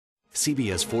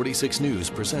CBS 46 News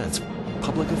presents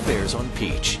Public Affairs on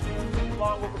Peach.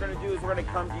 What we're going to do is we're going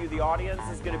to come to you. The audience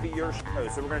is going to be your show.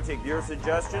 So we're going to take your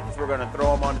suggestions. We're going to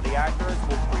throw them onto the actors.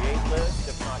 We'll create lists,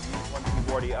 if not use ones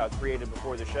you've already created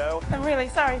before the show. I'm really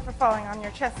sorry for falling on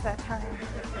your chest that time.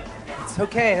 It's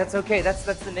okay. That's okay. That's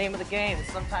the name of the game.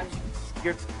 Sometimes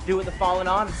you're doing the falling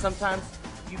on, and sometimes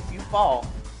you fall.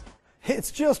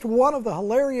 It's just one of the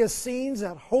hilarious scenes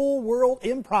at Whole World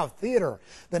Improv Theater.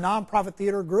 The nonprofit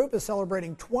theater group is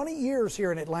celebrating 20 years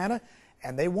here in Atlanta,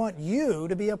 and they want you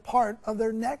to be a part of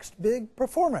their next big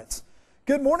performance.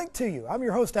 Good morning to you. I'm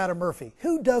your host, Adam Murphy.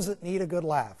 Who doesn't need a good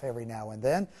laugh every now and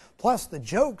then? Plus, the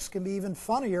jokes can be even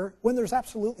funnier when there's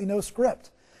absolutely no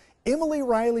script. Emily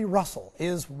Riley Russell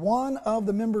is one of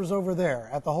the members over there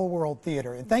at the Whole World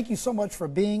Theater. And thank you so much for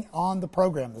being on the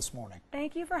program this morning.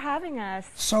 Thank you for having us.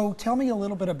 So tell me a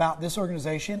little bit about this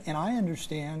organization, and I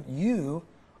understand you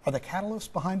are the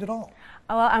catalyst behind it all.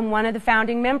 Well, I'm one of the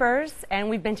founding members, and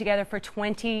we've been together for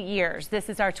 20 years. This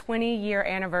is our 20-year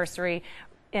anniversary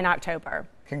in October.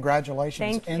 Congratulations.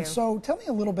 Thank you. And so tell me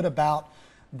a little bit about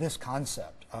this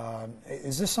concept.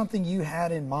 Is this something you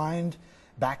had in mind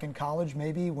back in college,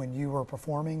 maybe, when you were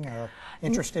performing or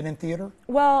interested in theater?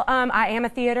 Well, I am a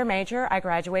theater major. I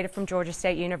graduated from Georgia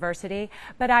State University,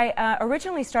 but I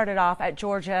originally started off at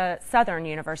Georgia Southern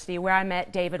University, where I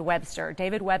met David Webster.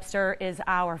 David Webster is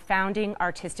our founding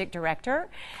artistic director,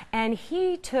 and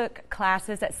he took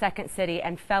classes at Second City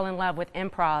and fell in love with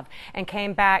improv and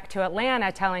came back to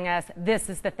Atlanta telling us, this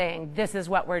is the thing, this is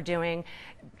what we're doing,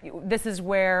 this is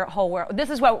where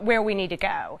where we need to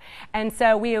go. And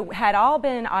so we had all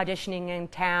been auditioning in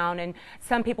town, and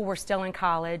some people were still in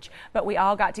college, but we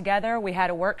all got together. We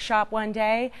had a workshop one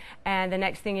day, and the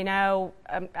next thing you know,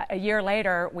 a year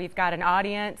later, we've got an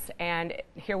audience, and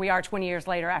here we are 20 years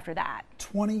later after that.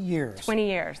 20 years. 20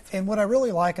 years. And what I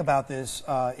really like about this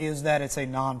is that it's a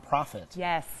nonprofit.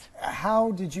 Yes.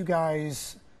 How did you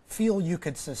guys feel you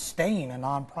could sustain a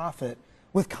nonprofit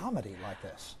with comedy like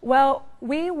this? Well,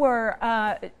 we were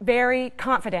very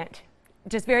confident,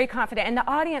 just very confident, and the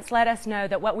audience let us know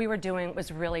that what we were doing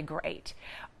was really great.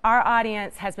 Our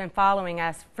audience has been following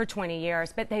us for 20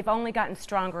 years, but they've only gotten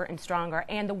stronger and stronger,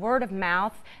 and the word of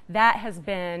mouth, that has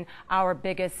been our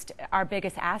biggest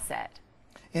asset.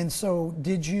 And so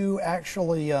did you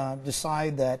actually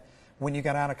decide that when you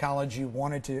got out of college you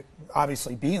wanted to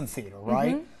obviously be in theater,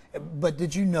 right? Mm-hmm. But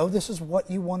did you know this is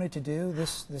what you wanted to do,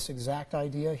 this exact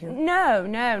idea here? No,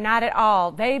 not at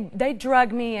all. They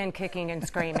drug me in kicking and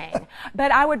screaming.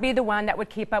 But I would be the one that would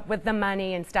keep up with the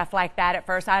money and stuff like that at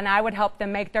first, and I would help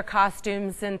them make their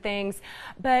costumes and things.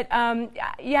 But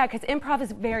yeah, because improv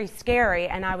is very scary,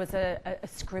 and I was a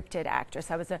scripted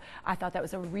actress. I thought that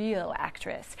was a real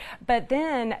actress. But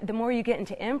then the more you get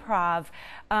into improv,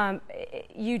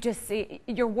 you just see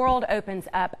your world opens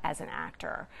up as an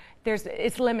actor.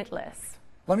 It's limitless.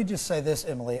 Let me just say this,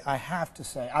 Emily. I have to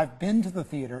say, I've been to the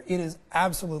theater. It is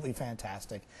absolutely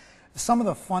fantastic. Some of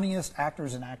the funniest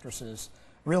actors and actresses,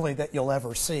 really, that you'll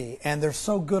ever see, and they're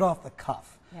so good off the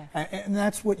cuff. Yes. And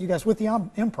that's what you guys, with the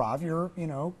improv, you're,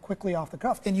 quickly off the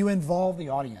cuff, and you involve the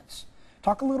audience.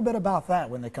 Talk a little bit about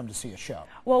that when they come to see a show.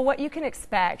 Well, what you can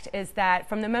expect is that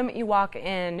from the moment you walk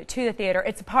in to the theater,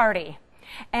 it's a party.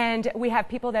 And we have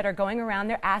people that are going around,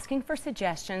 they're asking for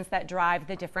suggestions that drive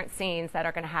the different scenes that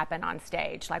are going to happen on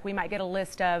stage. Like we might get a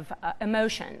list of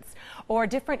emotions or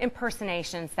different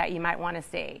impersonations that you might want to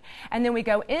see. And then we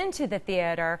go into the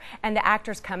theater and the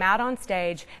actors come out on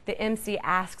stage, the MC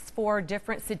asks for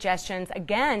different suggestions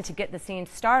again to get the scene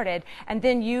started, and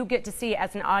then you get to see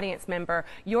as an audience member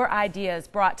your ideas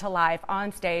brought to life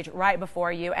on stage right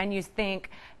before you, and you think,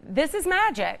 this is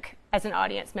magic. As an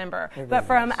audience member. But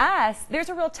from us, there's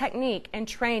a real technique and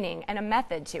training and a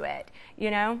method to it,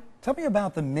 Tell me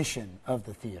about the mission of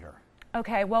the theater.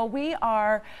 Okay, well, we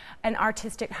are an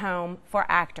artistic home for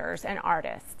actors and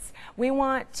artists. We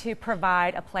want to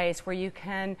provide a place where you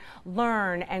can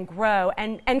learn and grow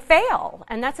and fail.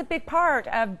 And that's a big part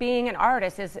of being an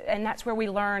artist, and that's where we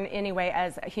learn anyway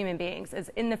as human beings,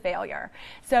 is in the failure.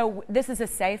 So this is a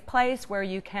safe place where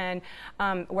you can,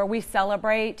 where we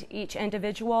celebrate each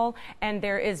individual and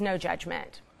there is no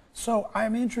judgment. So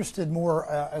I'm interested more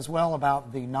as well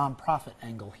about the nonprofit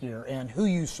angle here and who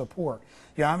you support.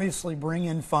 You obviously bring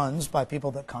in funds by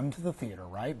people that come to the theater,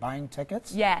 right? Buying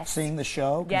tickets? Yes. Seeing the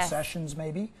show? Yes. Concessions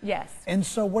maybe? Yes. And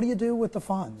so what do you do with the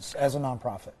funds as a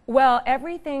nonprofit? Well,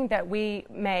 everything that we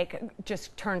make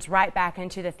just turns right back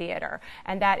into the theater.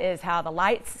 And that is how the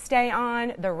lights stay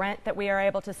on, the rent that we are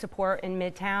able to support in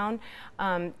Midtown.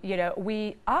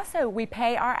 We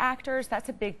pay our actors. That's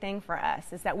a big thing for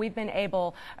us, is that we've been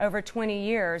able over 20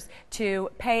 years to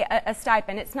pay a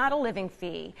stipend. It's not a living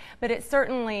fee, but it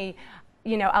certainly,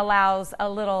 allows a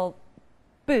little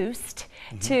boost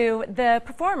to the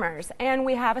performers. And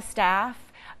we have a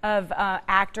staff of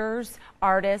actors,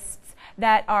 artists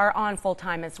that are on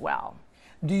full-time as well.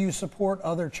 Do you support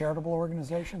other charitable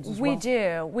organizations as well?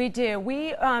 We do.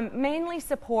 We mainly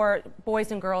support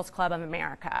Boys and Girls Club of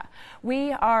America.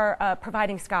 We are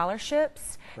providing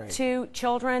scholarships to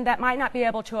children that might not be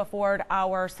able to afford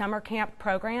our summer camp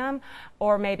program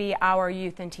or maybe our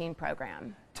youth and teen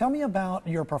program. Tell me about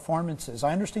your performances.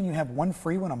 I understand you have one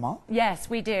free one a month? Yes,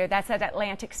 we do. That's at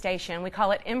Atlantic Station. We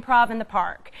call it Improv in the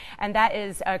Park, and that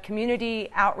is a community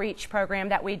outreach program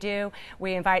that we do.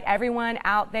 We invite everyone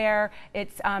out there.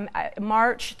 It's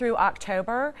March through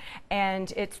October,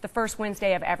 and it's the first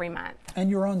Wednesday of every month. And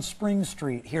you're on Spring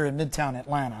Street here in Midtown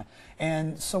Atlanta.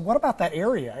 And so what about that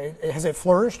area? Has it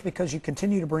flourished because you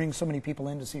continue to bring so many people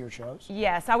in to see your shows?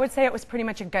 Yes, I would say it was pretty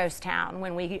much a ghost town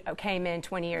when we came in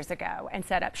 20 years ago and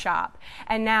set up shop.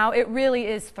 And now it really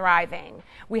is thriving.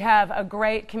 We have a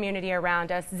great community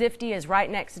around us. Zifty is right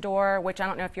next door, which I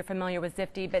don't know if you're familiar with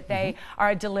Zifty, but they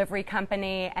are a delivery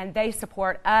company and they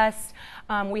support us.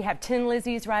 We have Tin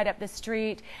Lizzie's right up the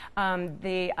street,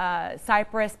 the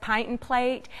Cypress Pint and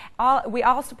Plate. We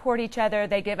all support each other.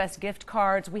 They give us gift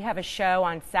cards. We have a show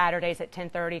on Saturdays at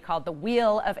 10:30 called The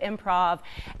Wheel of Improv,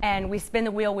 and we spin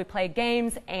the wheel, we play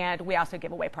games, and we also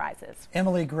give away prizes.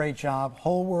 Emily, great job.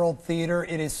 Whole World Theater,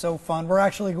 it is so fun. We're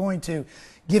actually going to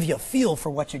give you a feel for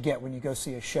what you get when you go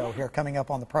see a show here coming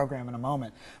up on the program in a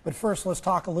moment. But first, let's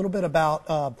talk a little bit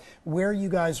about where you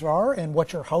guys are and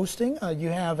what you're hosting. You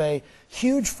have a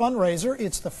huge fundraiser.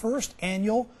 It's the first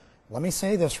annual, let me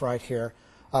say this right here,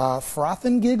 Froth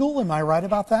and Giggle, am I right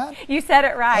about that? You said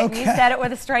it right. Okay. You said it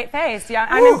with a straight face. Yeah,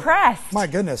 I'm impressed. My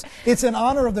goodness. It's in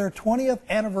honor of their 20th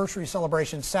anniversary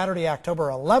celebration, Saturday, October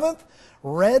 11th.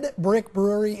 Red Brick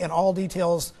Brewery, and all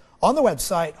details on the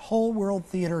website,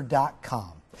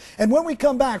 wholeworldtheater.com. And when we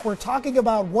come back, we're talking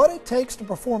about what it takes to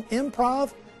perform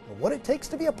improv and what it takes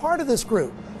to be a part of this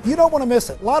group. You don't want to miss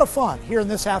it. A lot of fun here in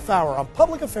this half hour on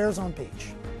Public Affairs on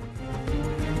Peach.